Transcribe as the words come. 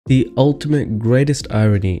The ultimate greatest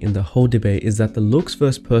irony in the whole debate is that the looks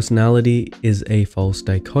versus personality is a false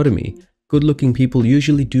dichotomy. Good-looking people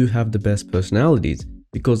usually do have the best personalities,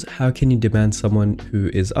 because how can you demand someone who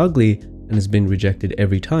is ugly and has been rejected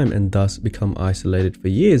every time and thus become isolated for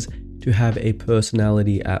years to have a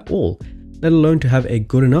personality at all, let alone to have a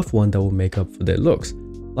good enough one that will make up for their looks?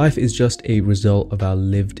 Life is just a result of our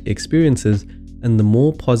lived experiences, and the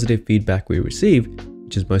more positive feedback we receive,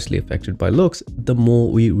 which is mostly affected by looks, the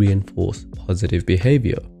more we reinforce positive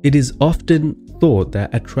behavior. It is often thought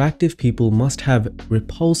that attractive people must have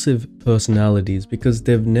repulsive personalities because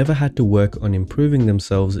they've never had to work on improving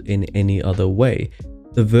themselves in any other way.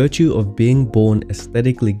 The virtue of being born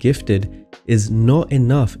aesthetically gifted is not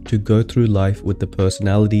enough to go through life with the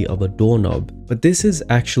personality of a doorknob. But this is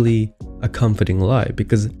actually a comforting lie,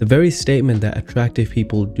 because the very statement that attractive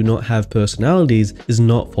people do not have personalities is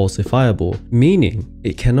not falsifiable, meaning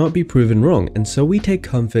it cannot be proven wrong. And so we take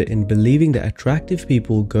comfort in believing that attractive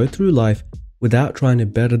people go through life without trying to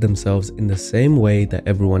better themselves in the same way that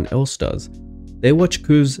everyone else does. They watch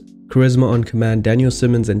Kuz, Charisma on Command, Daniel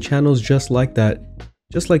Simmons, and channels just like that,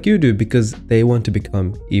 just like you do, because they want to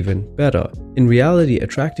become even better. In reality,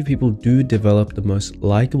 attractive people do develop the most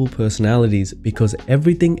likable personalities because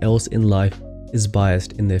everything else in life is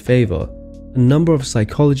biased in their favor. A number of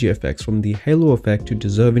psychology effects, from the halo effect to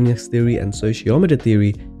deservingness theory and sociometer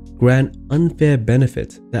theory, grant unfair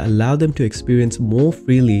benefits that allow them to experience more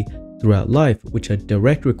freely throughout life, which are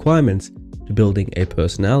direct requirements to building a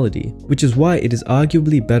personality. Which is why it is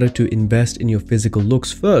arguably better to invest in your physical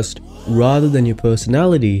looks first rather than your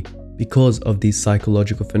personality, because of these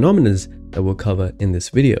psychological phenomena that we'll cover in this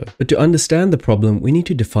video. But to understand the problem, we need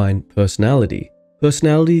to define personality.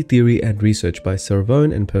 Personality Theory and Research by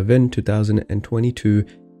Cervone and Pervin 2022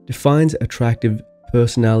 defines attractive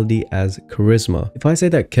personality as charisma. If I say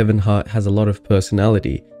that Kevin Hart has a lot of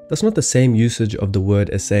personality, that's not the same usage of the word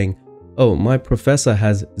as saying, oh, my professor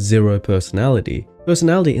has zero personality.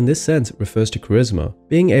 Personality in this sense refers to charisma.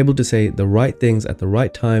 Being able to say the right things at the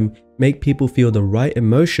right time, make people feel the right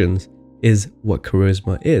emotions, is what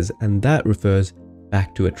charisma is, and that refers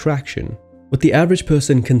back to attraction. What the average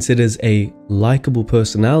person considers a likable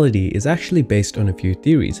personality is actually based on a few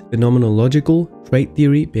theories: phenomenological, trait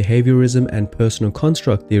theory, behaviorism, and personal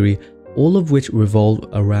construct theory, all of which revolve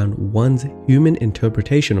around one's human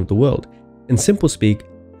interpretation of the world. In simple speak,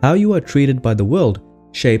 how you are treated by the world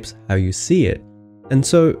shapes how you see it, and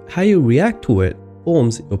so how you react to it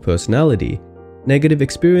forms your personality. Negative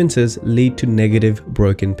experiences lead to negative,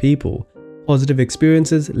 broken people. Positive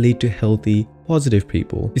experiences lead to healthy, positive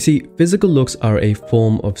people. You see, physical looks are a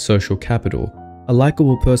form of social capital. A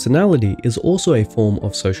likable personality is also a form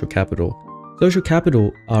of social capital. Social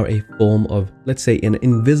capital are a form of, let's say, an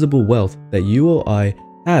invisible wealth that you or I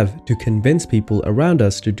have to convince people around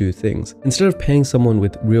us to do things. Instead of paying someone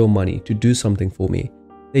with real money to do something for me,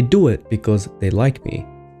 they do it because they like me.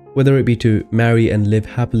 Whether it be to marry and live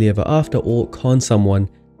happily ever after or con someone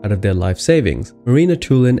out of their life savings. Marina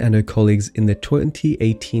Tulin and her colleagues in their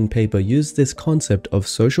 2018 paper used this concept of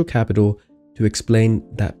social capital to explain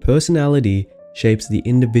that personality shapes the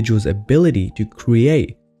individual's ability to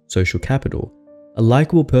create social capital. A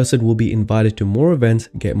likable person will be invited to more events,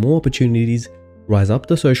 get more opportunities, rise up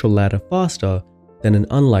the social ladder faster than an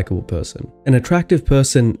unlikable person. An attractive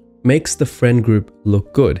person makes the friend group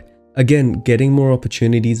look good. Again, getting more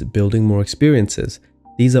opportunities, building more experiences.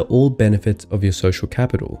 These are all benefits of your social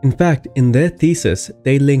capital. In fact, in their thesis,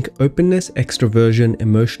 they link openness, extroversion,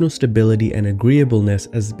 emotional stability, and agreeableness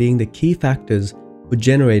as being the key factors for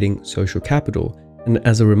generating social capital. And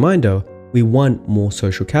as a reminder, we want more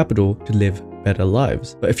social capital to live better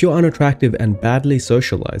lives. But if you're unattractive and badly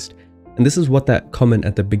socialized, and this is what that comment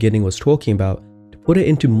at the beginning was talking about, to put it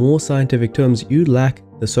into more scientific terms, you lack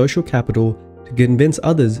the social capital to convince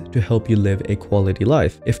others to help you live a quality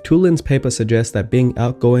life. If Tulin's paper suggests that being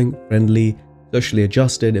outgoing, friendly, socially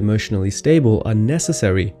adjusted, emotionally stable are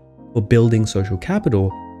necessary for building social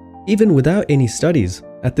capital, even without any studies,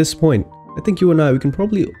 at this point, I think you and I, we can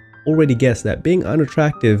probably already guess that being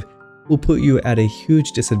unattractive will put you at a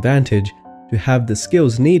huge disadvantage to have the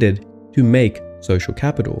skills needed to make social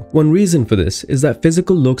capital. One reason for this is that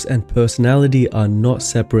physical looks and personality are not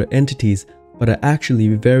separate entities, but are actually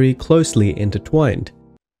very closely intertwined.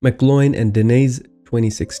 McGloin and Denise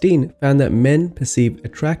 2016 found that men perceive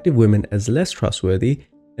attractive women as less trustworthy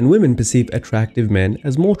and women perceive attractive men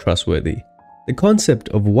as more trustworthy. The concept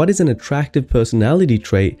of what is an attractive personality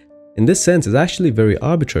trait in this sense is actually very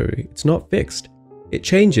arbitrary. It's not fixed. It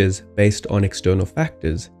changes based on external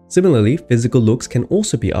factors. Similarly, physical looks can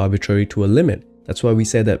also be arbitrary to a limit. That's why we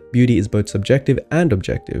say that beauty is both subjective and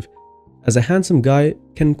objective. as a handsome guy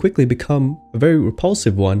can quickly become a very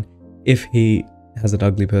repulsive one if he has an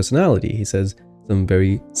ugly personality. He says some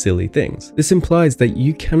very silly things. This implies that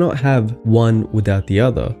you cannot have one without the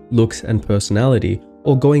other, looks and personality,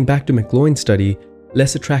 or going back to McLaurin's study,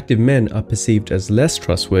 less attractive men are perceived as less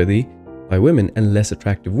trustworthy by women and less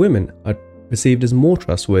attractive women are perceived as more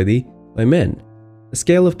trustworthy by men. The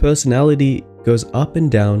scale of personality goes up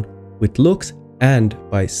and down with looks and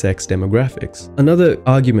by sex demographics. Another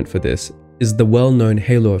argument for this is the well-known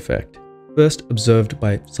halo effect. First observed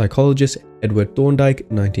by psychologist Edward Thorndike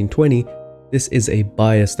in 1920, this is a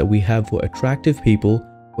bias that we have for attractive people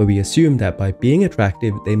where we assume that by being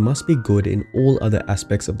attractive, they must be good in all other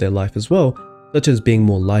aspects of their life as well, such as being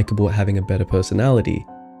more likable, having a better personality.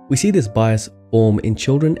 We see this bias form in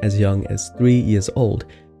children as young as 3 years old,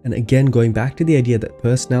 and again going back to the idea that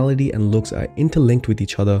personality and looks are interlinked with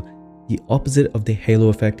each other, the opposite of the halo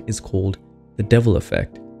effect is called the devil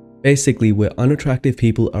effect. Basically, where unattractive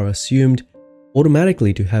people are assumed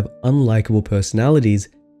automatically to have unlikable personalities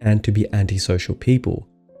and to be antisocial people.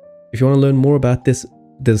 If you want to learn more about this,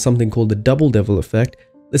 there's something called the double devil effect.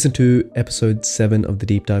 Listen to episode 7 of the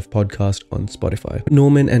Deep Dive podcast on Spotify.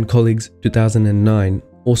 Norman and colleagues 2009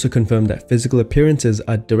 also confirmed that physical appearances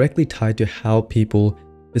are directly tied to how people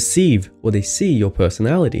perceive or they see your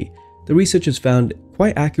personality. The researchers found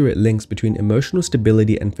quite accurate links between emotional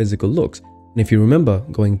stability and physical looks. And if you remember,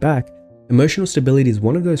 going back, emotional stability is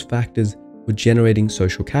one of those factors for generating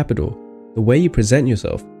social capital. The way you present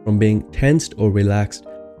yourself, from being tensed or relaxed,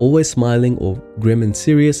 always smiling or grim and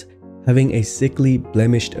serious, having a sickly,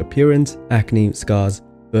 blemished appearance, acne, scars,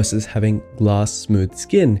 versus having glass, smooth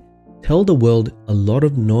skin, tell the world a lot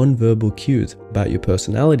of non-verbal cues about your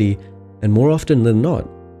personality, and more often than not,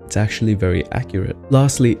 it's actually very accurate.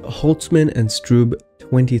 Lastly, Holtzman and Strube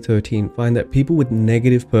 2013 find that people with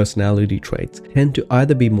negative personality traits tend to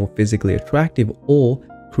either be more physically attractive or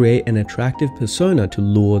create an attractive persona to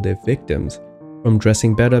lure their victims. From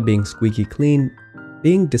dressing better, being squeaky clean,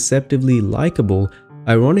 being deceptively likable,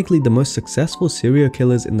 ironically the most successful serial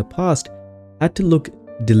killers in the past had to look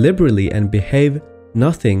deliberately and behave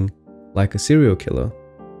nothing like a serial killer.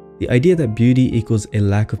 The idea that beauty equals a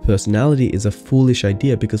lack of personality is a foolish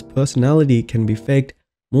idea because personality can be faked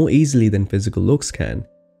more easily than physical looks can.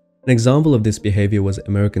 An example of this behavior was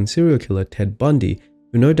American serial killer Ted Bundy,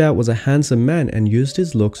 who no doubt was a handsome man and used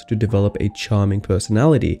his looks to develop a charming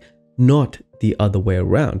personality, not the other way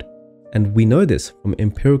around. And we know this from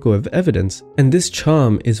empirical evidence, and this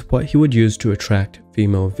charm is what he would use to attract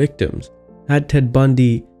female victims. Had Ted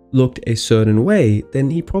Bundy looked a certain way, then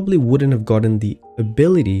he probably wouldn't have gotten the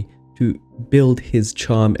ability to build his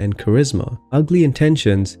charm and charisma. Ugly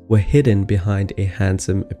intentions were hidden behind a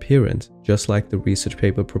handsome appearance, just like the research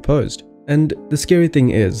paper proposed. And the scary thing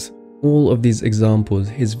is, all of these examples,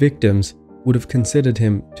 his victims would have considered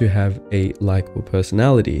him to have a likable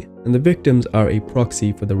personality, and the victims are a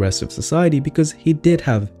proxy for the rest of society because he did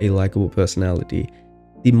have a likable personality.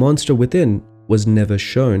 The monster within was never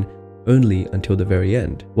shown, only until the very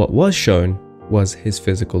end. What was shown was his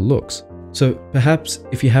physical looks. So perhaps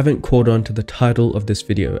if you haven't caught on to the title of this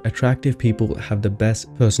video, attractive people have the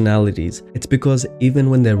best personalities, it's because even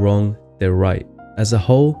when they're wrong, they're right. As a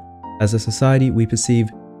whole, as a society, we perceive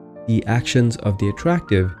the actions of the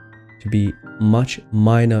attractive to be much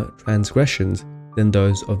minor transgressions than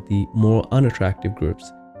those of the more unattractive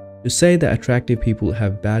groups. To say that attractive people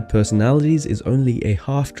have bad personalities is only a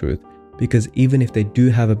half-truth, because even if they do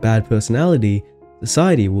have a bad personality,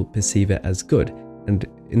 society will perceive it as good. And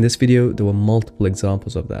in this video, there were multiple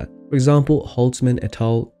examples of that. For example, Holtzman et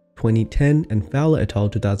al. 2010 and Fowler et al.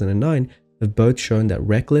 2009 have both shown that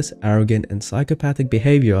reckless, arrogant, and psychopathic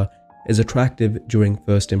behavior is attractive during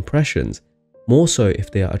first impressions, more so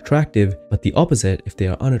if they are attractive, but the opposite if they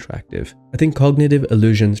are unattractive. I think Cognitive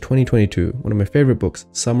Illusions 2022, one of my favorite books,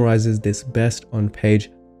 summarizes this best on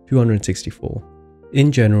page 264.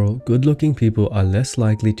 In general, good-looking people are less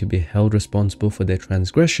likely to be held responsible for their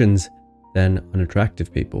transgressions than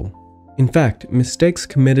unattractive people. In fact, mistakes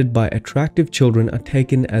committed by attractive children are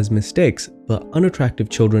taken as mistakes, but unattractive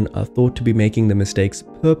children are thought to be making the mistakes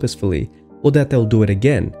purposefully, or that they'll do it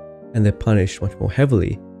again, and they're punished much more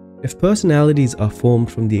heavily. If personalities are formed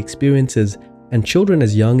from the experiences, and children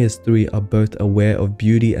as young as 3 are both aware of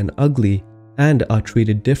beauty and ugly, and are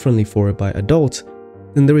treated differently for it by adults,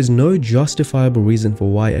 then there is no justifiable reason for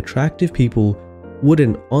why attractive people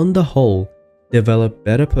wouldn't, on the whole, develop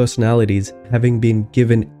better personalities, having been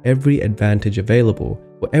given every advantage available.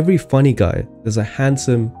 For every funny guy, there's a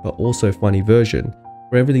handsome but also funny version.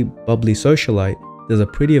 For every bubbly socialite, there's a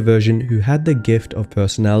prettier version who had the gift of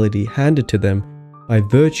personality handed to them by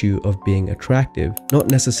virtue of being attractive, not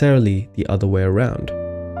necessarily the other way around.